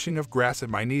eventual brushing of grass at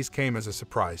my knees came as a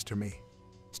surprise to me.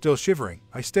 Still shivering,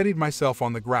 I steadied myself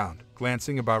on the ground,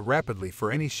 glancing about rapidly for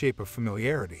any shape of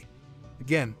familiarity.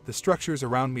 Again, the structures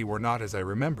around me were not as I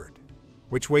remembered.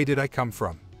 Which way did I come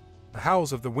from? The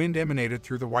howls of the wind emanated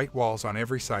through the white walls on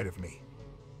every side of me.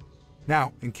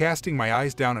 Now, in casting my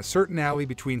eyes down a certain alley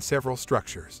between several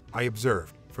structures, I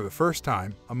observed, for the first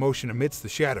time, a motion amidst the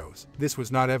shadows. This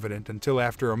was not evident until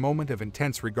after a moment of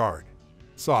intense regard.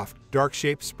 Soft, dark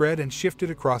shapes spread and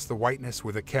shifted across the whiteness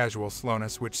with a casual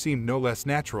slowness which seemed no less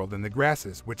natural than the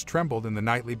grasses which trembled in the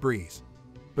nightly breeze.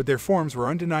 But their forms were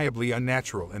undeniably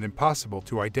unnatural and impossible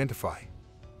to identify.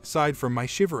 Aside from my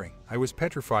shivering, I was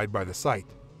petrified by the sight.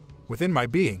 Within my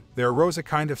being, there arose a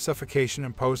kind of suffocation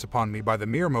imposed upon me by the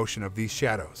mere motion of these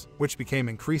shadows, which became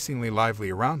increasingly lively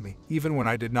around me, even when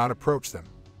I did not approach them.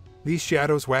 These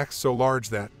shadows waxed so large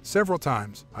that, several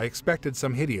times, I expected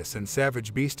some hideous and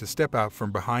savage beast to step out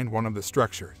from behind one of the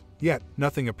structures. Yet,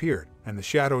 nothing appeared, and the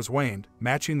shadows waned,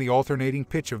 matching the alternating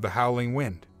pitch of the howling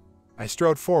wind. I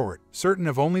strode forward, certain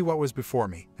of only what was before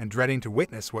me, and dreading to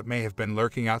witness what may have been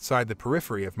lurking outside the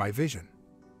periphery of my vision.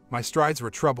 My strides were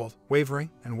troubled,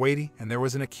 wavering, and weighty, and there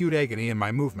was an acute agony in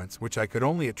my movements which I could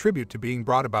only attribute to being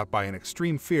brought about by an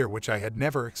extreme fear which I had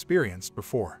never experienced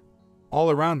before.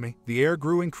 All around me, the air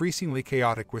grew increasingly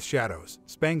chaotic with shadows,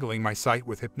 spangling my sight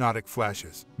with hypnotic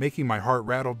flashes, making my heart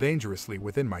rattle dangerously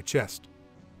within my chest.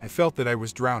 I felt that I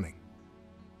was drowning.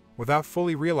 Without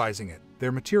fully realizing it,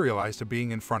 there materialized a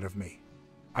being in front of me.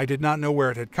 I did not know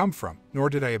where it had come from, nor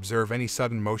did I observe any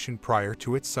sudden motion prior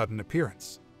to its sudden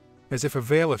appearance. As if a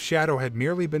veil of shadow had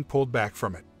merely been pulled back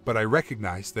from it, but I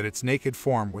recognized that its naked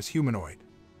form was humanoid.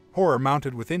 Horror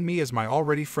mounted within me as my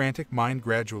already frantic mind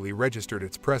gradually registered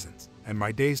its presence, and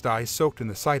my dazed eyes soaked in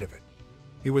the sight of it.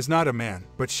 It was not a man,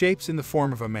 but shapes in the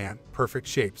form of a man, perfect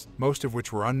shapes, most of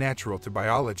which were unnatural to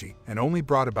biology and only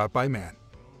brought about by man.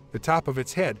 The top of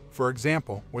its head, for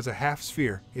example, was a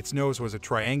half-sphere, its nose was a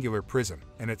triangular prism,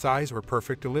 and its eyes were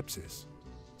perfect ellipses.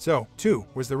 So, too,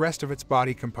 was the rest of its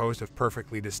body composed of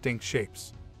perfectly distinct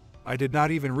shapes. I did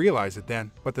not even realize it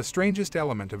then, but the strangest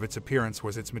element of its appearance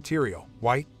was its material,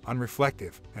 white,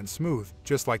 unreflective, and smooth,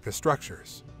 just like the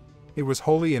structures. It was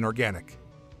wholly inorganic.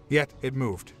 Yet, it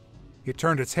moved. It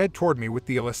turned its head toward me with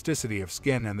the elasticity of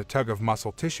skin and the tug of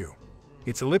muscle tissue.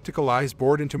 Its elliptical eyes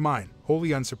bored into mine,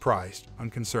 wholly unsurprised,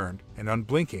 unconcerned, and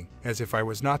unblinking, as if I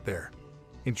was not there.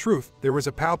 In truth, there was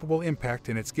a palpable impact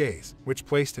in its gaze, which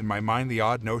placed in my mind the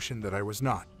odd notion that I was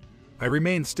not. I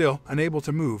remained still, unable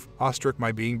to move, awestruck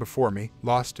my being before me,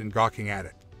 lost in gawking at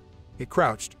it. It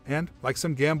crouched, and, like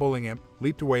some gamboling imp,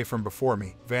 leaped away from before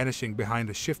me, vanishing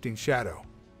behind a shifting shadow.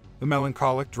 The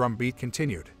melancholic drum beat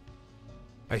continued.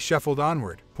 I shuffled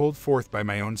onward, pulled forth by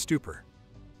my own stupor.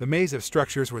 The maze of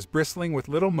structures was bristling with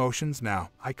little motions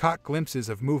now. I caught glimpses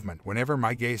of movement whenever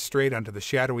my gaze strayed onto the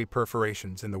shadowy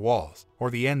perforations in the walls, or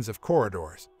the ends of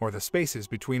corridors, or the spaces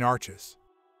between arches.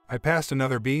 I passed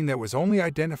another being that was only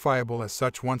identifiable as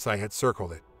such once I had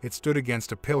circled it, it stood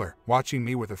against a pillar, watching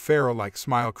me with a pharaoh-like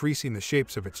smile creasing the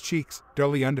shapes of its cheeks,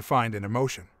 dully undefined in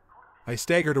emotion. I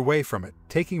staggered away from it,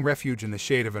 taking refuge in the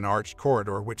shade of an arched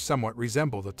corridor which somewhat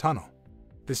resembled a tunnel.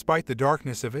 Despite the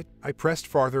darkness of it, I pressed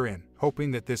farther in,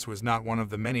 hoping that this was not one of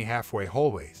the many halfway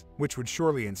hallways, which would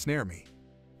surely ensnare me.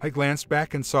 I glanced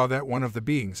back and saw that one of the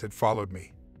beings had followed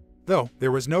me, though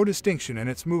there was no distinction in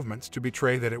its movements to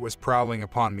betray that it was prowling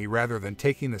upon me rather than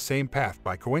taking the same path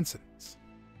by coincidence.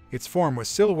 Its form was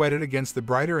silhouetted against the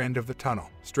brighter end of the tunnel,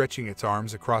 stretching its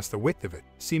arms across the width of it,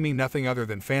 seeming nothing other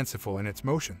than fanciful in its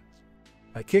motions.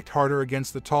 I kicked harder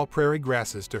against the tall prairie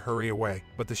grasses to hurry away,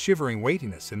 but the shivering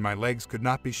weightiness in my legs could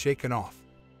not be shaken off.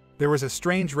 There was a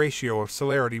strange ratio of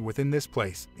celerity within this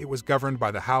place. It was governed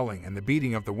by the howling and the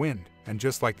beating of the wind, and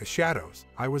just like the shadows,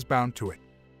 I was bound to it.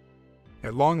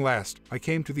 At long last, I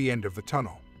came to the end of the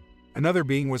tunnel. Another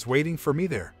being was waiting for me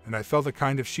there, and I felt a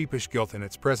kind of sheepish guilt in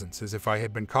its presence, as if I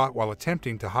had been caught while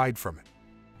attempting to hide from it.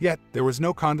 Yet, there was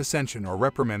no condescension or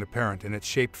reprimand apparent in its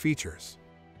shaped features.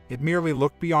 It merely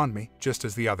looked beyond me, just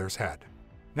as the others had.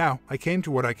 Now, I came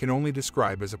to what I can only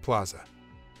describe as a plaza.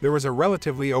 There was a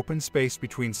relatively open space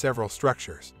between several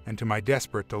structures, and to my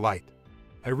desperate delight,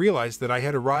 I realized that I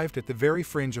had arrived at the very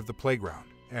fringe of the playground,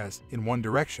 as, in one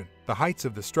direction, the heights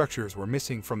of the structures were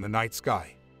missing from the night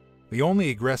sky. The only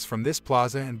egress from this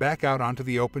plaza and back out onto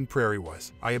the open prairie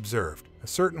was, I observed, a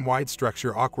certain wide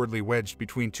structure awkwardly wedged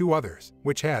between two others,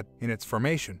 which had, in its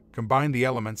formation, combined the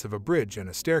elements of a bridge and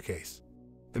a staircase.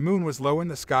 The moon was low in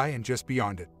the sky and just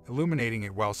beyond it, illuminating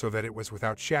it well so that it was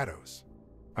without shadows.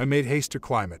 I made haste to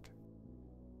climb it.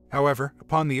 However,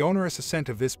 upon the onerous ascent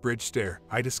of this bridge stair,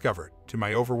 I discovered, to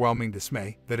my overwhelming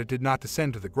dismay, that it did not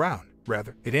descend to the ground.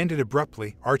 Rather, it ended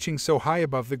abruptly, arching so high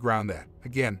above the ground that,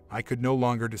 again, I could no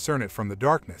longer discern it from the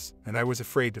darkness, and I was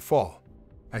afraid to fall.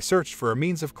 I searched for a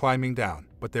means of climbing down,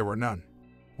 but there were none.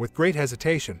 With great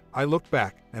hesitation, I looked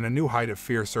back, and a new height of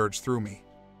fear surged through me.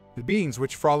 The beings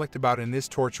which frolicked about in this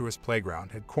tortuous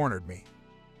playground had cornered me.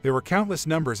 There were countless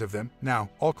numbers of them, now,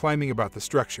 all climbing about the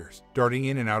structures, darting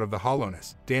in and out of the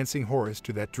hollowness, dancing horrors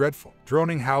to that dreadful,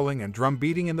 droning howling and drum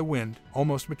beating in the wind,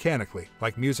 almost mechanically,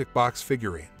 like music box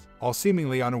figurines, all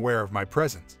seemingly unaware of my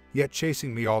presence, yet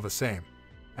chasing me all the same.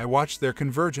 I watched their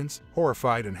convergence,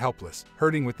 horrified and helpless,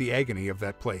 hurting with the agony of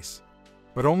that place.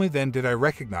 But only then did I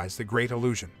recognize the great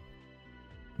illusion.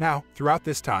 Now, throughout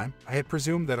this time, I had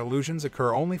presumed that illusions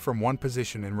occur only from one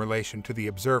position in relation to the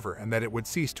observer and that it would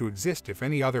cease to exist if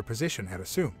any other position had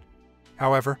assumed.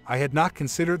 However, I had not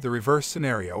considered the reverse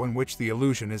scenario in which the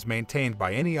illusion is maintained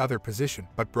by any other position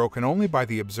but broken only by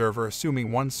the observer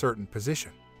assuming one certain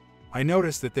position. I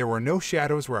noticed that there were no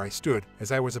shadows where I stood,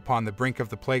 as I was upon the brink of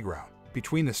the playground,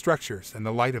 between the structures and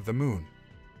the light of the moon.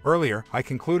 Earlier, I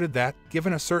concluded that,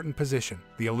 given a certain position,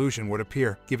 the illusion would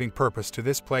appear, giving purpose to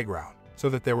this playground, so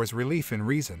that there was relief in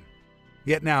reason.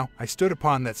 Yet now, I stood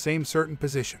upon that same certain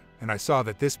position, and I saw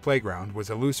that this playground was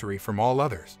illusory from all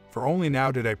others, for only now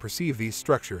did I perceive these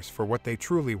structures for what they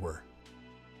truly were.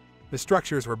 The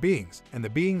structures were beings, and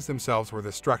the beings themselves were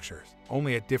the structures,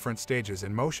 only at different stages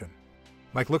in motion.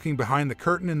 Like looking behind the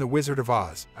curtain in The Wizard of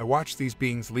Oz, I watched these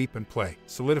beings leap and play,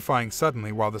 solidifying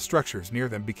suddenly while the structures near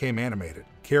them became animated,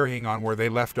 carrying on where they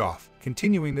left off,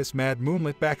 continuing this mad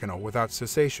moonlit bacchanal without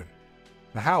cessation.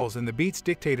 The howls and the beats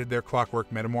dictated their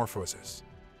clockwork metamorphoses.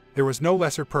 There was no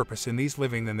lesser purpose in these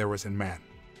living than there was in man.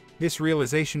 This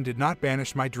realization did not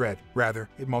banish my dread, rather,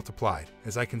 it multiplied,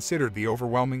 as I considered the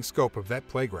overwhelming scope of that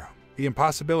playground, the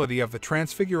impossibility of the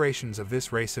transfigurations of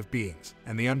this race of beings,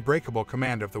 and the unbreakable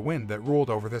command of the wind that ruled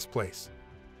over this place.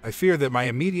 I fear that my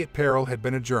immediate peril had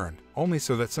been adjourned, only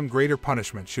so that some greater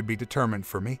punishment should be determined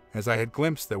for me, as I had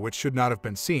glimpsed that which should not have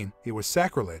been seen. It was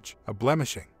sacrilege, a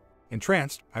blemishing.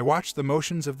 Entranced, I watched the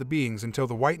motions of the beings until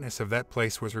the whiteness of that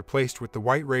place was replaced with the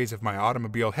white rays of my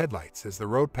automobile headlights as the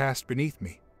road passed beneath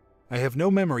me. I have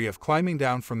no memory of climbing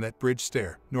down from that bridge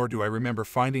stair, nor do I remember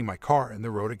finding my car in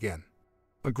the road again.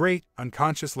 A great,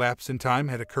 unconscious lapse in time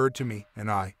had occurred to me,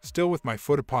 and I, still with my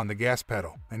foot upon the gas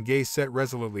pedal, and gaze set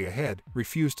resolutely ahead,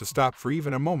 refused to stop for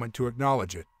even a moment to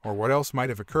acknowledge it, or what else might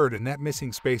have occurred in that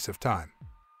missing space of time.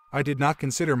 I did not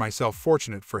consider myself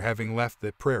fortunate for having left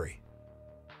that prairie.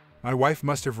 My wife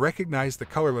must have recognized the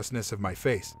colorlessness of my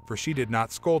face, for she did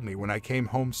not scold me when I came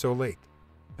home so late.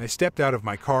 I stepped out of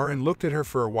my car and looked at her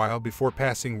for a while before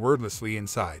passing wordlessly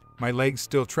inside, my legs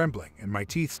still trembling and my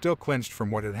teeth still clenched from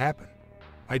what had happened.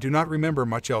 I do not remember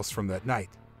much else from that night.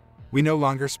 We no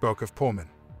longer spoke of Pullman.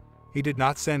 He did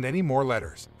not send any more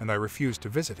letters, and I refused to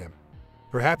visit him.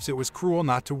 Perhaps it was cruel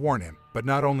not to warn him, but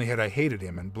not only had I hated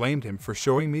him and blamed him for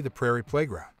showing me the prairie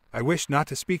playground, I wished not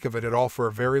to speak of it at all for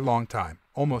a very long time,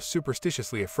 almost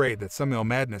superstitiously afraid that some ill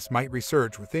madness might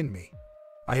resurge within me.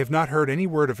 I have not heard any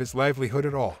word of his livelihood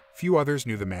at all. Few others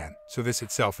knew the man, so this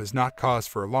itself is not cause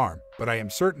for alarm, but I am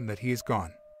certain that he is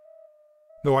gone.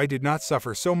 Though I did not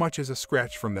suffer so much as a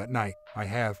scratch from that night, I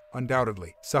have,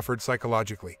 undoubtedly, suffered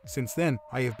psychologically. Since then,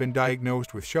 I have been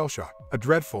diagnosed with shell shock, a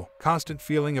dreadful, constant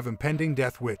feeling of impending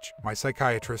death which, my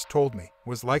psychiatrist told me,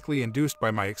 was likely induced by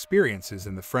my experiences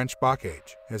in the French Bac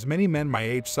Age, as many men my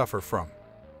age suffer from.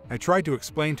 I tried to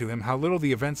explain to him how little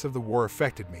the events of the war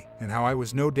affected me, and how I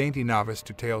was no dainty novice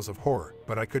to tales of horror,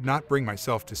 but I could not bring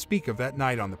myself to speak of that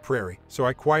night on the prairie, so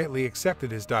I quietly accepted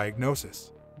his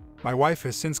diagnosis. My wife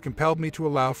has since compelled me to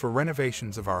allow for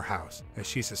renovations of our house, as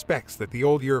she suspects that the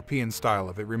old European style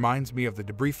of it reminds me of the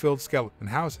debris-filled skeleton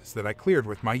houses that I cleared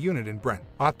with my unit in Brent,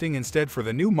 opting instead for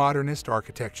the new modernist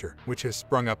architecture, which has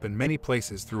sprung up in many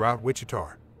places throughout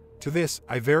Wichita. To this,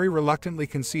 I very reluctantly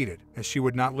conceded, as she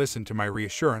would not listen to my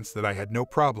reassurance that I had no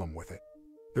problem with it.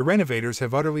 The renovators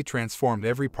have utterly transformed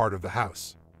every part of the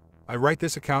house. I write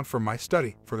this account from my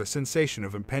study, for the sensation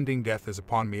of impending death is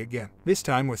upon me again, this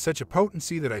time with such a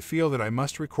potency that I feel that I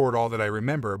must record all that I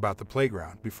remember about the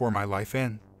playground before my life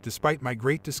ends, despite my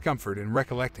great discomfort in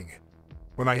recollecting it.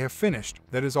 When I have finished,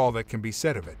 that is all that can be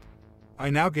said of it. I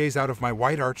now gaze out of my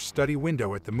white-arched study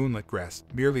window at the moonlit grass,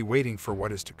 merely waiting for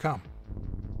what is to come.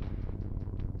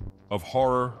 Of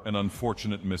horror and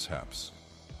unfortunate mishaps.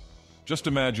 Just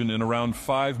imagine in around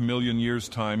 5 million years'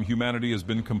 time, humanity has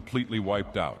been completely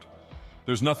wiped out.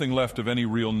 There's nothing left of any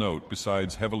real note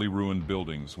besides heavily ruined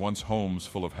buildings, once homes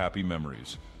full of happy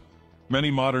memories. Many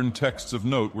modern texts of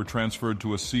note were transferred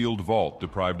to a sealed vault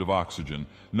deprived of oxygen,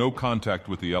 no contact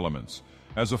with the elements,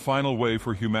 as a final way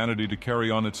for humanity to carry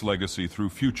on its legacy through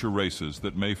future races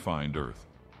that may find Earth.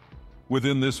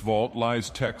 Within this vault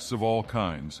lies texts of all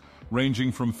kinds,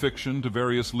 ranging from fiction to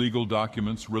various legal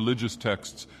documents, religious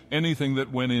texts, anything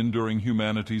that went in during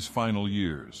humanity's final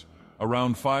years.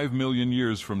 Around 5 million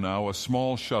years from now, a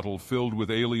small shuttle filled with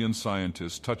alien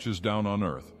scientists touches down on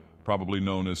Earth, probably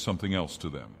known as something else to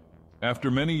them.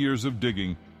 After many years of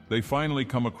digging, they finally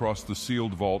come across the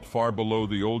sealed vault far below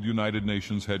the old United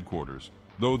Nations headquarters.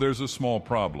 Though there's a small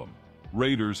problem.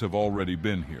 Raiders have already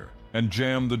been here and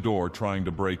jammed the door trying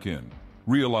to break in.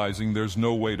 Realizing there's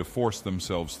no way to force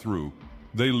themselves through,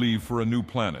 they leave for a new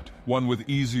planet, one with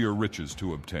easier riches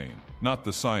to obtain. Not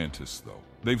the scientists, though.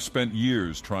 They've spent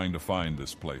years trying to find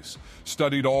this place,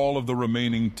 studied all of the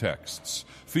remaining texts,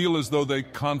 feel as though they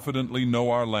confidently know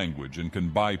our language and can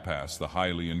bypass the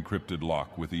highly encrypted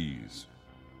lock with ease.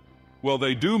 Well,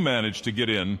 they do manage to get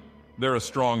in. They're a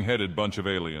strong-headed bunch of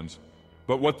aliens.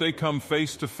 But what they come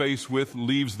face to face with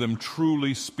leaves them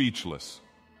truly speechless.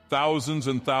 Thousands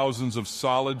and thousands of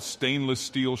solid stainless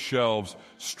steel shelves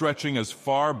stretching as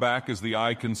far back as the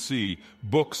eye can see,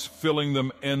 books filling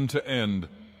them end to end.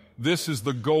 This is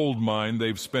the gold mine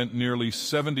they've spent nearly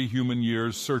 70 human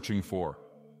years searching for.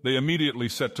 They immediately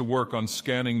set to work on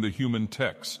scanning the human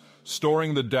texts,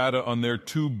 storing the data on their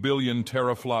 2 billion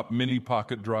teraflop mini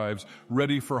pocket drives,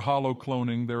 ready for hollow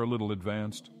cloning. They're a little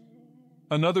advanced.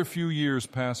 Another few years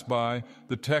pass by,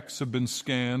 the texts have been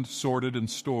scanned, sorted, and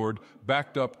stored,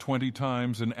 backed up 20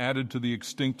 times and added to the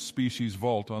extinct species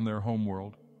vault on their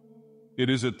homeworld. It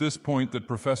is at this point that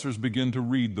professors begin to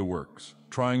read the works,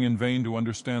 trying in vain to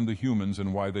understand the humans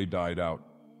and why they died out.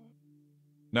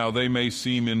 Now, they may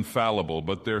seem infallible,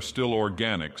 but they're still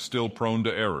organic, still prone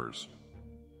to errors.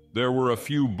 There were a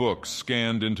few books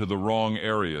scanned into the wrong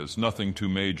areas, nothing too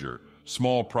major.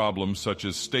 Small problems such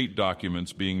as state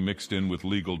documents being mixed in with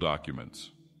legal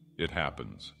documents. It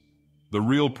happens. The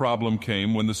real problem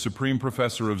came when the Supreme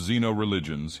Professor of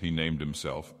Xeno-Religions, he named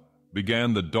himself,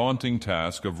 began the daunting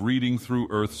task of reading through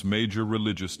Earth's major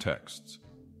religious texts.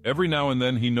 Every now and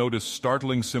then he noticed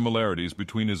startling similarities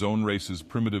between his own race's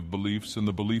primitive beliefs and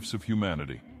the beliefs of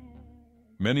humanity.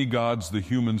 Many gods the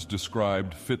humans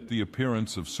described fit the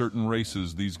appearance of certain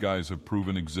races these guys have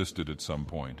proven existed at some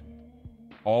point.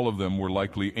 All of them were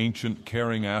likely ancient,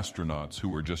 caring astronauts who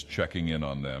were just checking in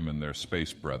on them and their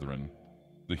space brethren,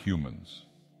 the humans.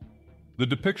 The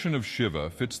depiction of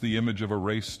Shiva fits the image of a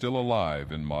race still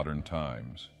alive in modern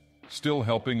times, still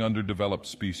helping underdeveloped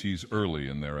species early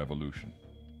in their evolution.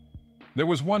 There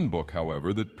was one book,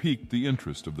 however, that piqued the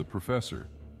interest of the professor.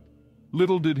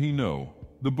 Little did he know,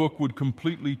 the book would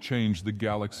completely change the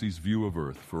galaxy's view of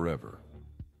Earth forever.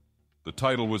 The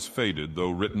title was faded,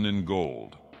 though written in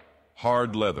gold.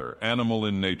 Hard leather, animal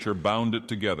in nature, bound it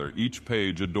together, each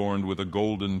page adorned with a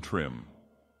golden trim.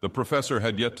 The professor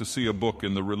had yet to see a book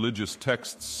in the religious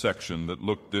texts section that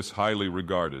looked this highly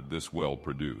regarded, this well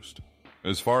produced.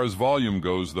 As far as volume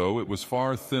goes, though, it was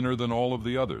far thinner than all of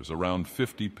the others, around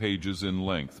 50 pages in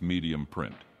length, medium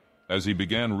print. As he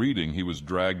began reading, he was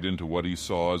dragged into what he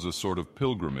saw as a sort of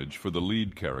pilgrimage for the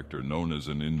lead character, known as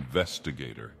an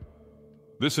investigator.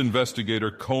 This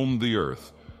investigator combed the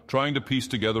earth, trying to piece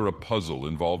together a puzzle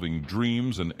involving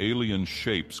dreams and alien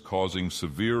shapes causing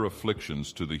severe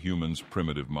afflictions to the humans'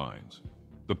 primitive minds.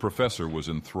 The professor was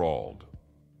enthralled.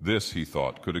 This, he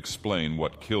thought, could explain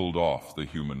what killed off the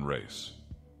human race.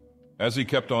 As he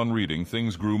kept on reading,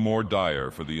 things grew more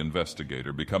dire for the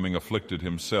investigator, becoming afflicted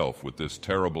himself with this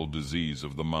terrible disease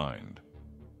of the mind.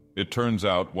 It turns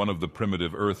out one of the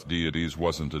primitive earth deities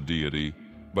wasn't a deity,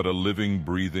 but a living,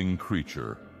 breathing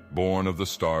creature, born of the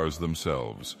stars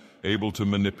themselves, able to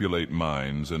manipulate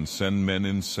minds and send men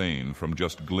insane from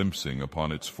just glimpsing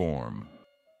upon its form.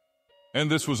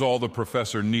 And this was all the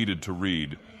professor needed to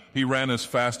read. He ran as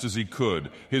fast as he could.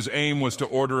 His aim was to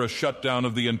order a shutdown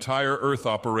of the entire Earth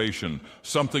operation.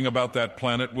 Something about that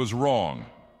planet was wrong.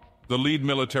 The lead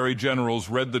military generals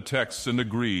read the texts and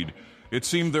agreed. It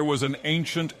seemed there was an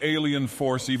ancient alien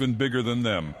force even bigger than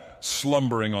them,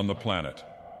 slumbering on the planet.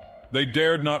 They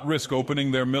dared not risk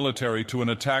opening their military to an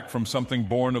attack from something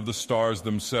born of the stars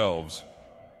themselves.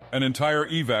 An entire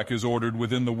evac is ordered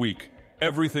within the week.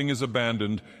 Everything is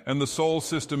abandoned, and the Sol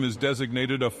system is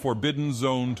designated a forbidden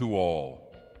zone to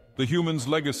all. The humans'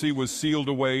 legacy was sealed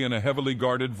away in a heavily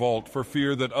guarded vault for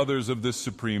fear that others of this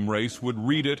supreme race would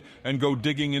read it and go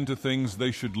digging into things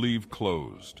they should leave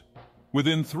closed.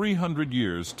 Within 300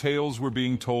 years, tales were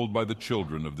being told by the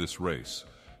children of this race.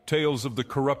 Tales of the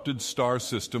corrupted star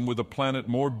system with a planet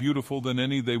more beautiful than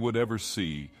any they would ever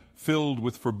see, filled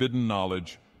with forbidden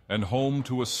knowledge, and home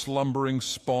to a slumbering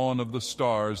spawn of the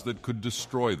stars that could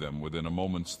destroy them within a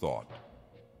moment's thought.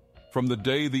 From the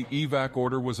day the evac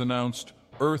order was announced,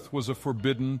 Earth was a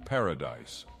forbidden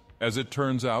paradise. As it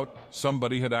turns out,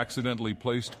 somebody had accidentally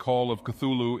placed Call of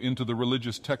Cthulhu into the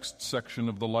religious text section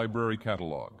of the library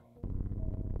catalog.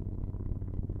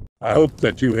 I hope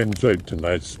that you enjoyed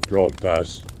tonight's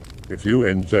broadcast. If you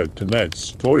enjoyed tonight's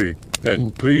story,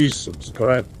 then please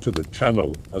subscribe to the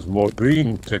channel, as more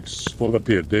green texts will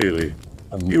appear daily.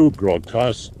 A new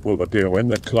broadcast will appear when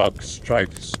the clock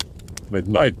strikes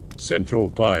midnight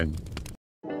Central Time.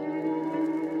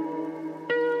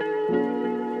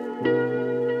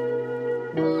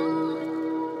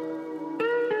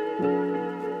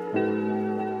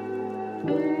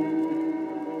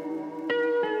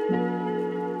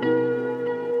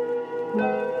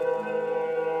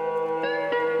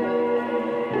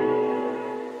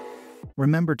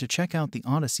 Remember to check out the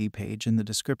Odyssey page in the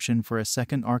description for a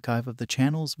second archive of the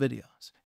channel's videos.